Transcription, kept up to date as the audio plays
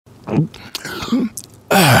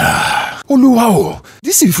Oh, wow.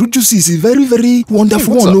 This fruit juice is a very, very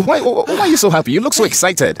wonderful one. Why are you so happy? You look so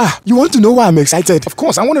excited. You want to know why I'm excited? Of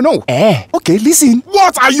course, I want to know. Okay, listen.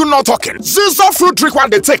 What are you not talking? Zizou fruit drink when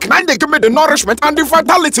they take, and they give me the nourishment and the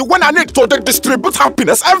vitality when I need to distribute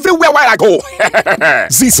happiness everywhere where I go.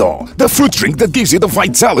 Zizou, the fruit drink that gives you the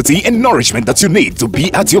vitality and nourishment that you need to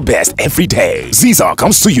be at your best every day. Zizou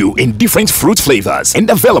comes to you in different fruit flavors and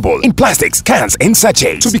available in plastics, cans, and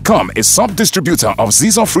sachets. To become a sub-distributor of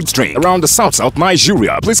Zizou fruit drink around the South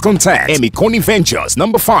Nigeria, please contact Emikoni Ventures,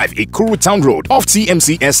 number 5, Ikuru Town Road, off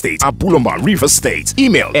TMC Estate, Abulomba, River State.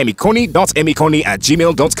 Email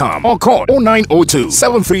emikoni.emikoni@gmail.com or call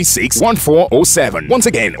 0902-736-1407. Once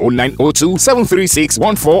again,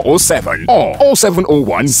 0902-736-1407 or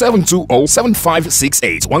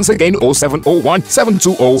 0701-720-7568. Once again,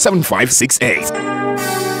 0701-720-7568.